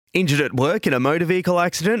Injured at work in a motor vehicle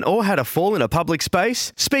accident or had a fall in a public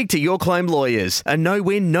space? Speak to Your Claim Lawyers, a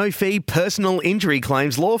no-win, no-fee personal injury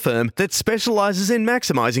claims law firm that specialises in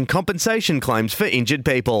maximising compensation claims for injured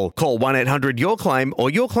people. Call 1-800-YOUR-CLAIM or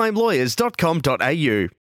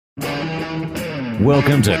yourclaimlawyers.com.au.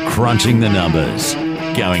 Welcome to Crunching the Numbers,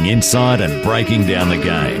 going inside and breaking down the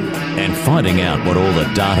game and finding out what all the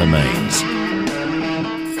data means.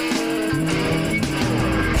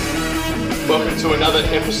 Welcome to another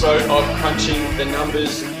episode of Crunching the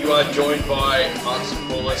Numbers. You are joined by Mark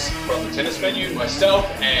Paulus from the Tennis Menu, myself,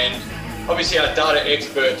 and obviously our data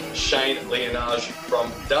expert, Shane Leonage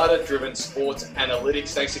from Data Driven Sports Analytics.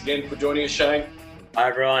 Thanks again for joining us, Shane. Hi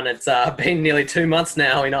everyone, it's been nearly 2 months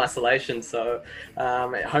now in isolation, so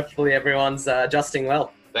hopefully everyone's adjusting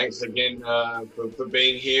well. Thanks again for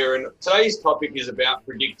being here. And today's topic is about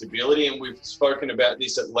predictability, and we've spoken about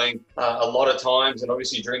this at length a lot of times. And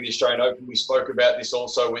obviously during the Australian Open, we spoke about this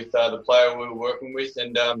also with the player we were working with.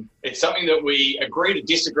 And it's something that we agree to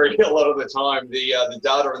disagree a lot of the time. The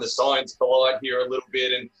data and the science collide here a little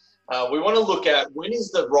bit. And we want to look at when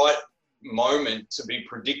is the right moment to be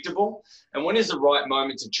predictable and when is the right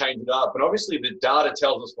moment to change it up. And obviously the data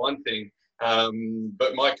tells us one thing,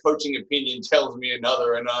 but my coaching opinion tells me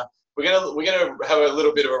another, and we're gonna have a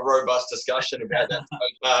little bit of a robust discussion about that.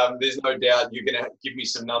 There's no doubt you're gonna give me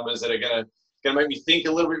some numbers that are gonna make me think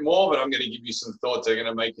a little bit more, but I'm gonna give you some thoughts that are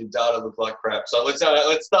gonna make your data look like crap. So let's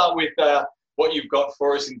start with what you've got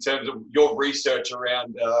for us in terms of your research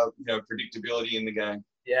around predictability in the game.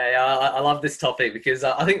 Yeah, I love this topic because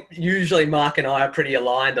I think usually Mark and I are pretty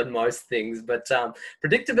aligned on most things, but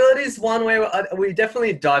predictability is one where we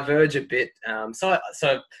definitely diverge a bit. So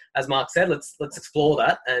as Mark said, let's explore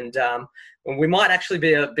that, and we might actually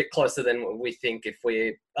be a bit closer than we think if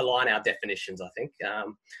we align our definitions, I think.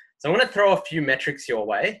 So I want to throw a few metrics your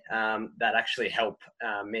way that actually help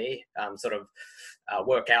me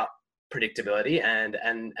work out predictability, and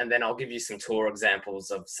then I'll give you some tour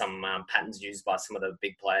examples of some patterns used by some of the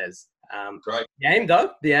big players. Great.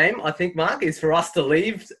 The aim, I think, Mark, is for us to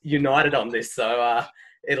leave united on this. So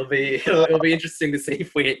it'll be interesting to see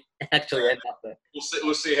if we actually end up there.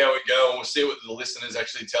 We'll see how we go, and we'll see what the listeners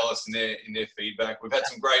actually tell us in their feedback. We've had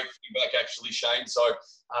some great feedback actually, Shane. So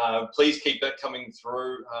please keep that coming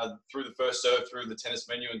through the first serve, through the Tennis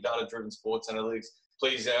Menu and Data Driven Sports Analytics.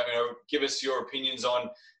 Please, give us your opinions on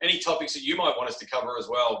any topics that you might want us to cover as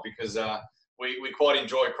well, because we quite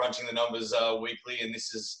enjoy crunching the numbers weekly, and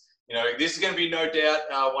this is going to be no doubt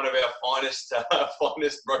one of our finest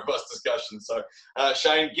robust discussions. So,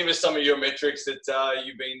 Shane, give us some of your metrics that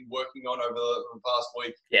you've been working on over the past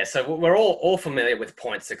week. Yeah, so we're all familiar with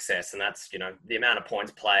point success, and that's the amount of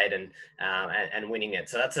points played and winning it.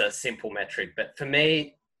 So that's a simple metric, but for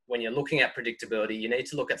me, when you're looking at predictability, you need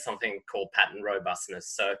to look at something called pattern robustness.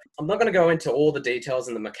 So I'm not going to go into all the details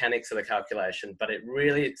and the mechanics of the calculation, but it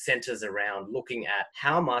really centers around looking at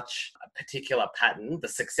how much a particular pattern, the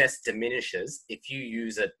success diminishes if you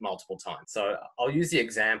use it multiple times. So I'll use the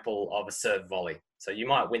example of a serve volley. So you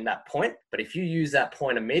might win that point, but if you use that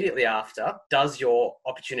point immediately after, does your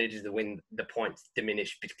opportunity to win the point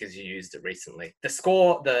diminish because you used it recently? The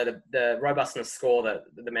score, the robustness score that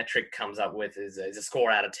the metric comes up with is a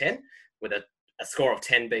score out of 10, with a score of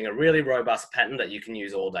 10 being a really robust pattern that you can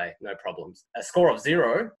use all day, no problems. A score of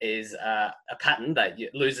 0 is a pattern that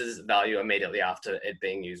loses value immediately after it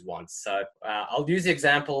being used once. So I'll use the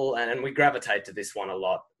example, and we gravitate to this one a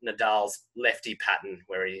lot, Nadal's lefty pattern,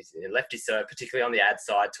 where he's lefty serve, particularly on the ad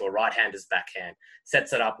side, to a right-hander's backhand,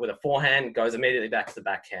 sets it up with a forehand, goes immediately back to the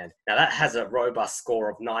backhand. Now that has a robust score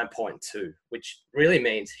of 9.2, which really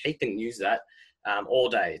means he can use that all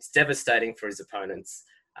day. It's devastating for his opponents.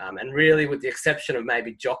 And really, with the exception of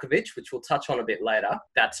maybe Djokovic, which we'll touch on a bit later,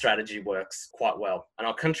 that strategy works quite well. And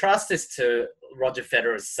I'll contrast this to Roger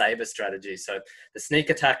Federer's saver strategy. So the sneak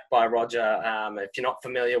attack by Roger, if you're not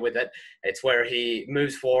familiar with it, it's where he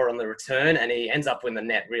moves forward on the return and he ends up in the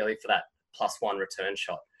net really for that +1 return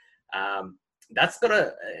shot.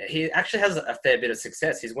 He actually has a fair bit of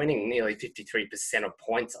success. He's winning nearly 53% of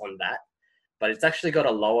points on that, but it's actually got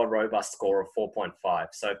a lower robust score of 4.5.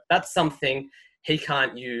 So that's something he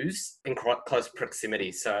can't use in close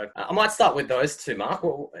proximity. So I might start with those two, Mark.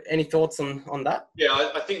 Any thoughts on that? Yeah,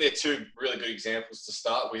 I think they're two really good examples to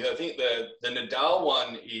start with. I think the Nadal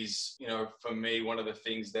one is, for me, one of the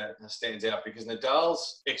things that stands out, because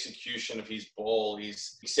Nadal's execution of his ball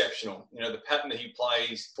is exceptional. The pattern that he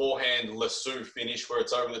plays, forehand lasso finish where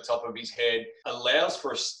it's over the top of his head, allows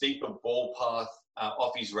for a steeper ball path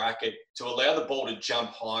off his racket to allow the ball to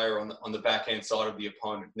jump higher on the backhand side of the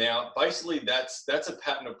opponent. Now, basically, that's a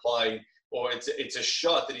pattern of play, or it's a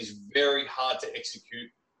shot that is very hard to execute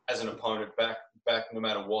as an opponent back no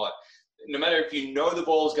matter what. No matter if you know the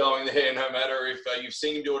ball's going there, no matter if you've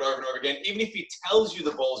seen him do it over and over again, even if he tells you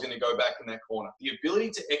the ball's going to go back in that corner, the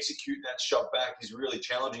ability to execute that shot back is really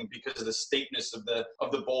challenging because of the steepness of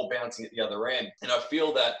the ball bouncing at the other end. And I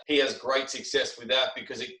feel that he has great success with that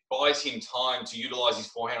because it buys him time to utilize his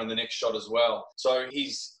forehand on the next shot as well. So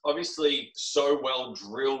he's obviously so well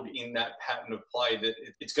drilled in that pattern of play that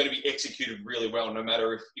it's going to be executed really well, no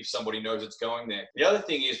matter if somebody knows it's going there. The other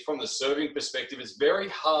thing is, from the serving perspective, it's very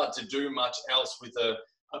hard to do much else with a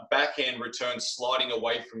backhand return sliding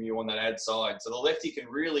away from you on that ad side. So the lefty can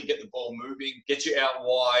really get the ball moving, get you out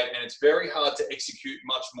wide, and it's very hard to execute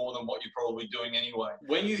much more than what you're probably doing anyway.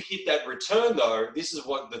 When you hit that return, though, this is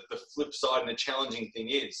what the flip side and the challenging thing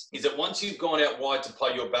is that once you've gone out wide to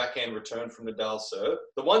play your backhand return from Nadal's serve,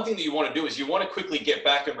 the one thing that you want to do is you want to quickly get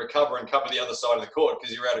back and recover the other side of the court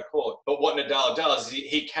because you're out of court. But what Nadal does is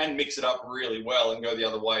he can mix it up really well and go the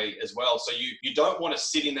other way as well. So you don't want to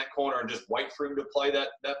sit in that corner and just wait for him to play that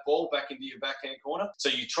ball back into your backhand corner. So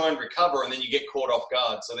you try and recover and then you get caught off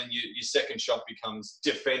guard. So then your second shot becomes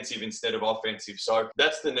defensive instead of offensive. So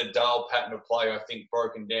that's the Nadal pattern of play, I think,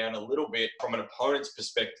 broken down a little bit from an opponent's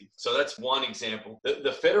perspective. So that's one example.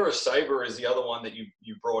 The Federer Sabre is the other one that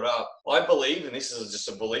you brought up. I believe, and this is just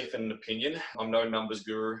a belief and an opinion, I'm no numbers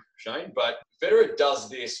guru, Shane, but Federer does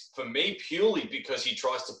this for me purely because he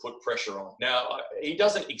tries to put pressure on. Now, he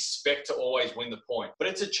doesn't expect to always win the point, but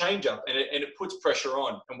it's a change-up and it puts pressure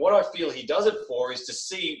on. And what I feel he does it for is to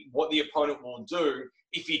see what the opponent will do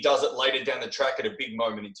if he does it later down the track at a big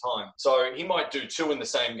moment in time. So he might do two in the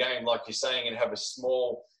same game, like you're saying, and have a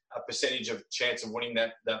small percentage of chance of winning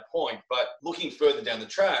that point. But looking further down the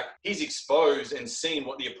track, he's exposed and seen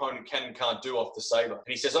what the opponent can and can't do off the sabre. And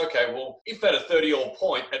he says, okay, well, if at a 30-all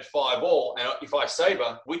point at 5-all, and if I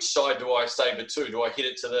sabre, which side do I sabre to? Do I hit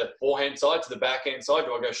it to the forehand side, to the backhand side?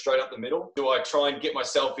 Do I go straight up the middle? Do I try and get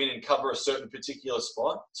myself in and cover a certain particular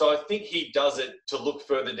spot? So I think he does it to look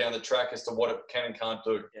further down the track as to what it can and can't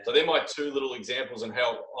do. Yeah. So they're my two little examples on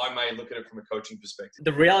how I may look at it from a coaching perspective.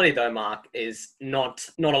 The reality though, Mark, is not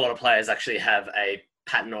a lot of players actually have a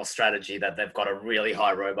pattern or strategy that they've got a really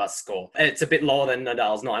high robust score. It's a bit lower than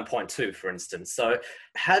Nadal's 9.2, for instance. So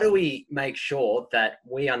how do we make sure that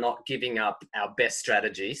we are not giving up our best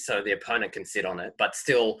strategy so the opponent can sit on it, but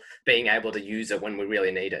still being able to use it when we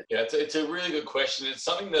really need it? Yeah, it's a really good question. It's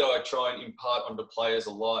something that I try and impart onto players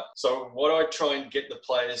a lot. So what I try and get the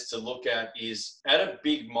players to look at is at a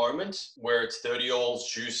big moment where it's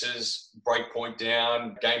 30-alls, juices, break point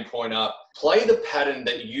down, game point up, play the pattern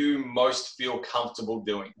that you most feel comfortable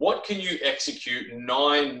doing. What can you execute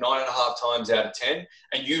 9.5 times out of 10,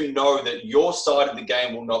 and you know that your side of the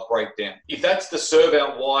game will not break down? If that's the serve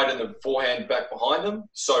out wide and the forehand back behind them,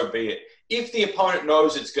 so be it. If the opponent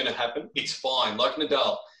knows it's going to happen, it's fine. Like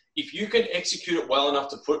Nadal, if you can execute it well enough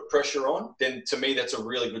to put pressure on, then to me, that's a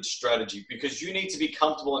really good strategy because you need to be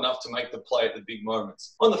comfortable enough to make the play at the big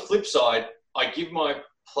moments. On the flip side, I give my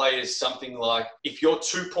players something like, if you're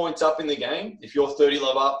 2 points up in the game, if you're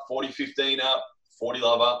 30-love up, 40-15 up,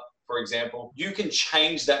 40-love up, for example, you can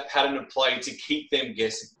change that pattern of play to keep them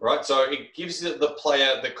guessing, right? So it gives the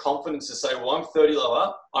player the confidence to say, well, I'm 30-love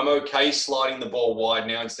up. I'm okay sliding the ball wide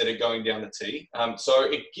now instead of going down the tee. So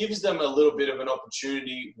it gives them a little bit of an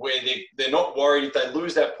opportunity where they're not worried if they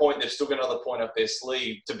lose that point, they've still got another point up their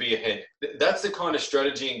sleeve to be ahead. That's the kind of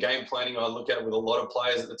strategy and game planning I look at with a lot of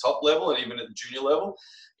players at the top level and even at the junior level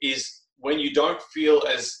is when you don't feel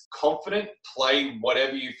as confident, play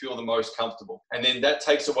whatever you feel the most comfortable. And then that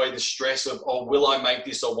takes away the stress of, oh, will I make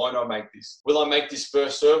this or won't I make this? Will I make this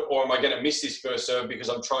first serve or am I going to miss this first serve because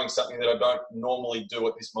I'm trying something that I don't normally do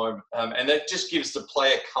at this moment? And that just gives the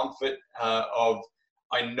player comfort of,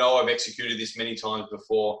 I know I've executed this many times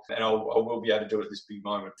before and I will be able to do it at this big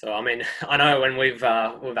moment. So, I mean, I know when we've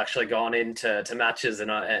actually gone into matches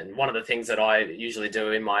and one of the things that I usually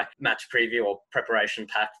do in my match preview or preparation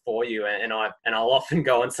pack for you, and I'll often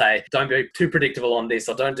go and say, don't be too predictable on this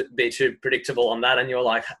or don't be too predictable on that. And you're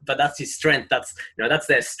like, but that's his strength. That's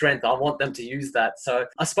their strength. I want them to use that. So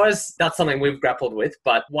I suppose that's something we've grappled with.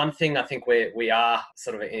 But one thing I think we are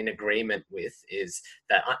sort of in agreement with is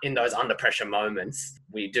that in those under pressure moments,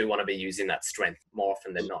 we do want to be using that strength more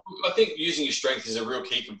often than not. I think using your strength is a real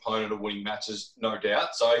key component of winning matches, no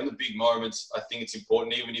doubt. So in the big moments, I think it's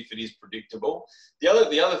important, even if it is predictable. The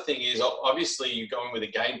other thing is, obviously, you're going with a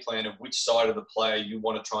game plan of which side of the player you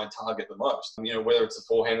want to try and target the most. Whether it's the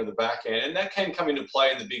forehand or the backhand, and that can come into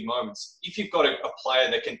play in the big moments. If you've got a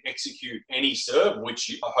player that can execute any serve,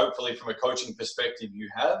 which hopefully from a coaching perspective you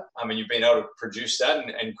have, and you've been able to produce that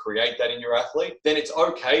and create that in your athlete, then it's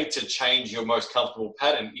okay to change your most comfortable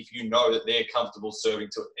pattern if you know that they're comfortable serving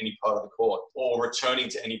to any part of the court or returning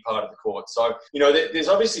to any part of the court. So, there's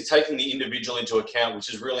obviously taking the individual into account,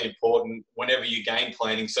 which is really important whenever you're game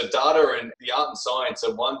planning. So data and the art and science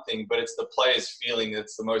are one thing, but it's the player's feeling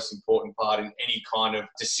that's the most important part in any kind of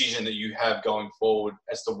decision that you have going forward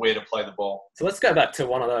as to where to play the ball. So let's go back to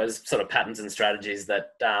one of those sort of patterns and strategies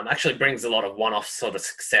that actually brings a lot of one-off sort of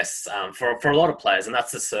success for a lot of players, and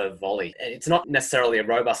that's the serve volley. It's not necessarily a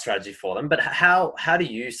robust strategy for them, but how do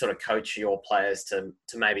you sort of coach your players to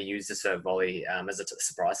maybe use the serve volley as a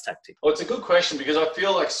surprise tactic? Well, it's a good question because I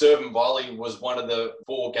feel like serve and volley was one of the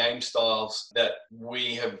 4 game styles that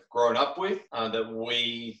we have grown up with, that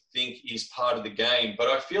we think is part of the game. But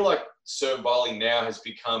I feel like serve volley now has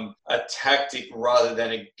become a tactic rather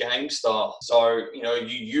than a game style. So, you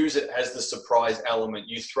use it as the surprise element.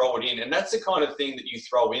 You throw it in, and that's the kind of thing that you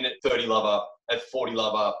throw in at 30 love up, at 40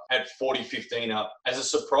 love up, at 40-15 up, as a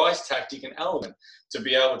surprise tactic and element to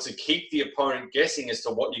be able to keep the opponent guessing as to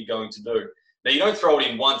what you're going to do. Now, you don't throw it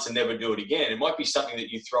in once and never do it again. It might be something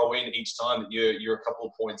that you throw in each time that you're a couple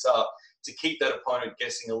of points up to keep that opponent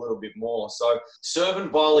guessing a little bit more. So serve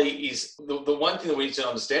and volley is the one thing that we need to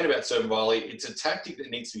understand about serve and volley. It's a tactic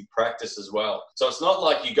that needs to be practiced as well. So it's not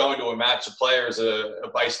like you go into a match, a player is a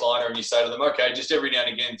baseliner, and you say to them, okay, just every now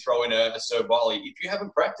and again throw in a serve volley if you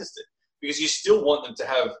haven't practiced it, because you still want them to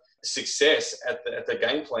have success at the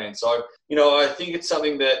game plan. So, I think it's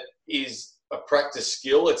something that is a practice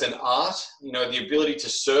skill. It's an art, the ability to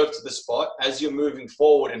serve to the spot as you're moving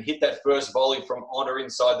forward and hit that first volley from on or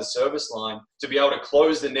inside the service line, to be able to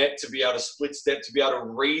close the net, to be able to split step, to be able to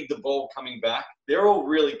read the ball coming back. They're all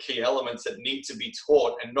really key elements that need to be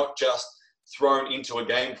taught and not just thrown into a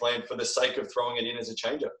game plan for the sake of throwing it in as a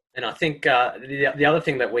changer. And I think the other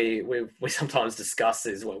thing that we sometimes discuss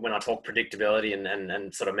is when I talk predictability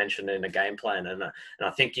and sort of mention in a game plan, and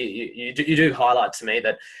I think you do highlight to me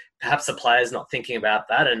that perhaps the player's not thinking about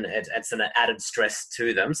that, and it's an added stress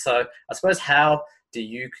to them. So I suppose, how do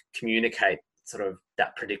you communicate sort of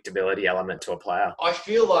that predictability element to a player? I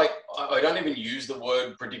feel like I don't even use the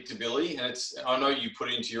word predictability, and I know you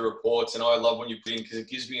put it into your reports, and I love when you put it in because it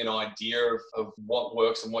gives me an idea of what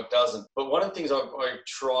works and what doesn't. But one of the things I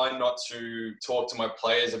try not to talk to my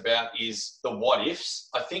players about is the what ifs.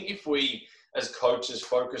 I think if we, as coaches,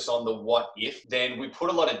 focus on the what if, then we put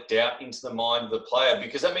a lot of doubt into the mind of the player,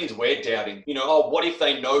 because that means we're doubting, what if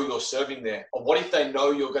they know you're serving there? Or what if they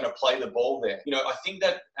know you're going to play the ball there? I think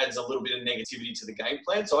that adds a little bit of negativity to the game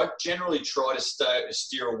plan. So I generally try to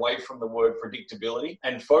steer away from the word predictability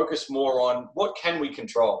and focus more on what can we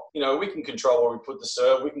control. We can control where we put the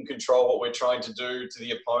serve. We can control what we're trying to do to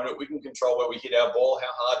the opponent. We can control where we hit our ball, how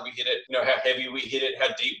hard we hit it, how heavy we hit it, how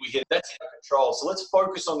deep we hit it. That's in our control. So let's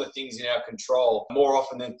focus on the things in our control more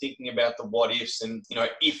often than thinking about the what ifs. And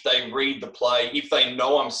if they read the play, if they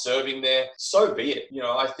know I'm serving there, so be it.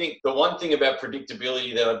 I think the one thing about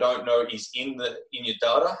predictability that I don't know is in your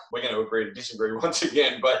data. We're going to agree to disagree once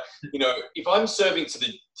again, but if I'm serving to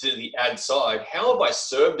the ad side, how have I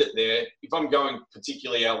served it there? If I'm going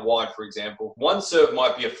particularly out wide, for example, one serve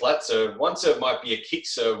might be a flat serve, one serve might be a kick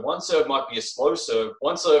serve, one serve might be a slow serve,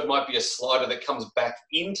 one serve might be a slider that comes back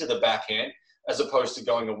into the backhand as opposed to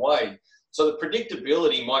going away. So the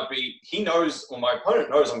predictability might be, he knows, or my opponent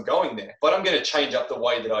knows I'm going there, but I'm going to change up the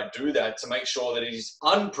way that I do that to make sure that it is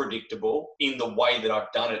unpredictable in the way that I've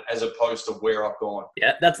done it, as opposed to where I've gone.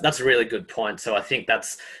 Yeah, that's a really good point. So I think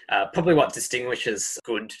that's probably what distinguishes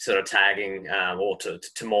good sort of tagging or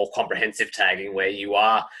to more comprehensive tagging, where you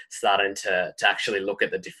are starting to actually look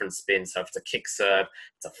at the different spins. So if it's a kick serve,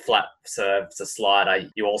 it's a flat serve, it's a slider,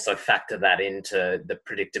 you also factor that into the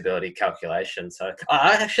predictability calculation. So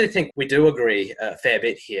I actually think we do agree a fair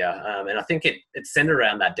bit here. And I think it's centered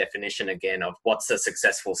around that definition again of what's a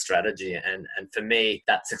successful strategy. And for me,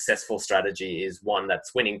 that successful strategy is one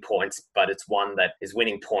that's winning points, but it's one that is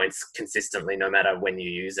winning points consistently no matter when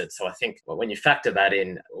you use it. So I think when you factor that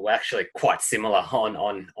in, we're actually quite similar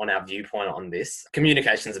on our viewpoint on this.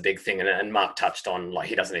 Communication is a big thing. And Mark touched on,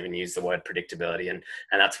 he doesn't even use the word predictability. And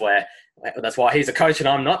that's why he's a coach and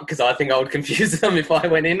I'm not, because I think I would confuse them if I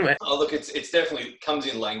went in with. Oh, look, it's definitely comes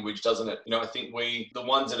in language, doesn't it? I think the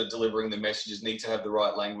ones that are delivering the messages need to have the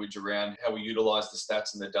right language around how we utilize the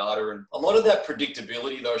stats and the data. And a lot of that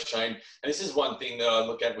predictability though, Shane, and this is one thing that I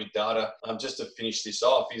look at with data, just to finish this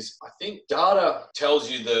off, is I think data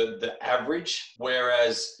tells you the average,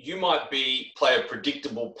 whereas you might play a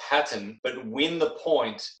predictable pattern, but win the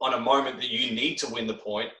point on a moment that you need to win the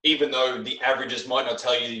point, even though the averages might not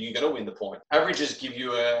tell you that you're going to win the point. Averages give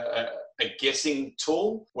you a guessing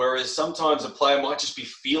tool, whereas sometimes a player might just be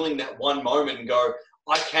feeling that one moment and go,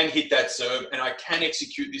 I can hit that serve and I can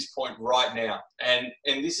execute this point right now. And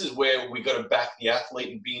this is where we got to back the athlete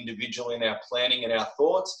and be individual in our planning and our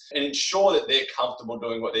thoughts and ensure that they're comfortable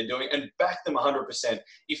doing what they're doing and back them 100%.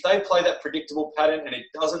 If they play that predictable pattern and it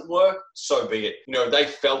doesn't work, so be it. They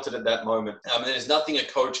felt it at that moment. There's nothing a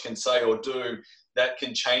coach can say or do that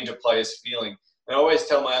can change a player's feeling. And I always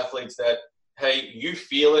tell my athletes that, hey, you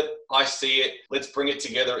feel it, I see it, let's bring it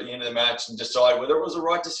together at the end of the match and decide whether it was the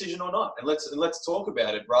right decision or not. And let's talk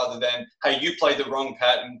about it rather than, hey, you played the wrong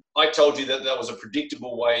pattern. I told you that was a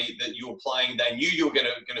predictable way that you were playing. They knew you were going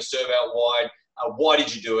to serve out wide. Why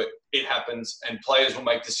did you do it? It happens, and players will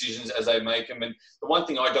make decisions as they make them. And the one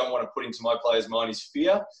thing I don't want to put into my players' mind is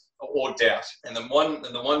fear or doubt. And the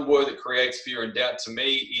one word that creates fear and doubt to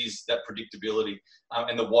me is that predictability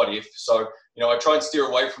and the what if. So, I try and steer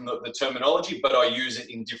away from the terminology, but I use it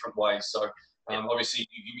in different ways. So obviously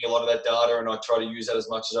you give me a lot of that data and I try to use that as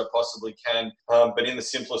much as I possibly can, but in the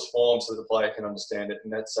simplest form so that the player can understand it.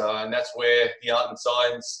 And that's where the art and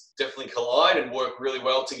science definitely collide and work really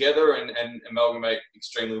well together and amalgamate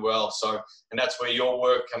extremely well. So, and that's where your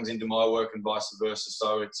work comes into my work and vice versa.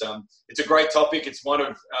 So it's a great topic. It's one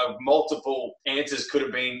of multiple answers could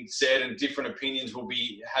have been said and different opinions will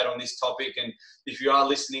be had on this topic. And if you are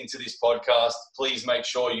listening to this podcast, please make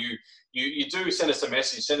sure you do send us a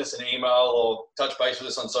message, send us an email or touch base with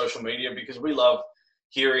us on social media, because we love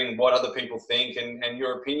hearing what other people think and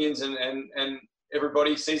your opinions and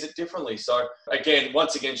everybody sees it differently. So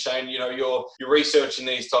once again, Shane, your research in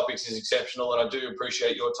these topics is exceptional and I do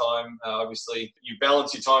appreciate your time. Obviously you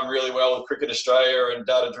balance your time really well with Cricket Australia and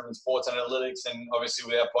data-driven sports analytics and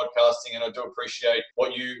obviously with our podcasting, and I do appreciate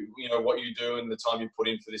what you do and the time you put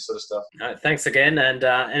in for this sort of stuff. Thanks again. And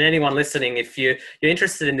anyone listening, if you're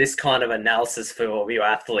interested in this kind of analysis for your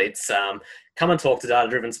athletes, come and talk to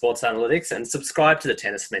Data-Driven Sports Analytics and subscribe to the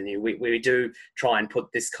Tennis Menu. We do try and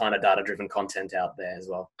put this kind of data-driven content out there as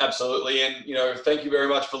well. Absolutely. And, thank you very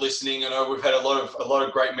much for listening. I know we've had a lot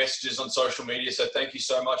of great messages on social media, so thank you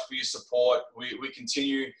so much for your support. We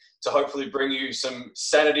continue to hopefully bring you some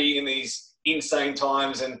sanity in these insane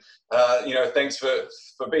times. And, thanks for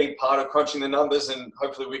being part of Crunching the Numbers, and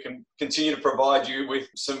hopefully we can continue to provide you with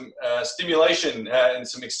some stimulation and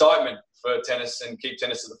some excitement for tennis and keep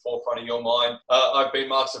tennis at the forefront of your mind. I've been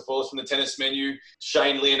Mark Safours from the Tennis Menu,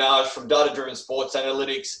 Shane Leonage from Data Driven Sports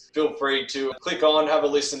Analytics. Feel free to click on, have a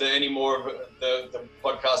listen to any more of the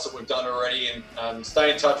podcasts that we've done already, and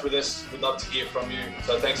stay in touch with us. We'd love to hear from you.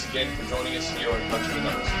 So thanks again for joining us here on Crunching the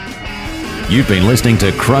Numbers. You've been listening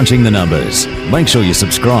to Crunching the Numbers. Make sure you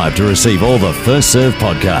subscribe to receive all the First Serve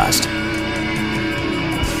podcast.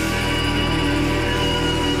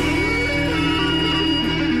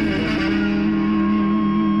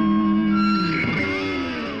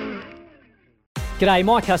 G'day,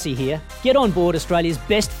 Mike Hussey here. Get on board Australia's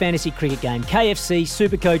best fantasy cricket game, KFC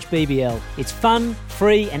Supercoach BBL. It's fun,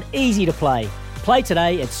 free and easy to play. Play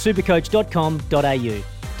today at supercoach.com.au.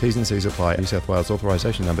 T's and C's apply. New South Wales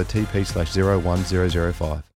authorisation number TP/01005.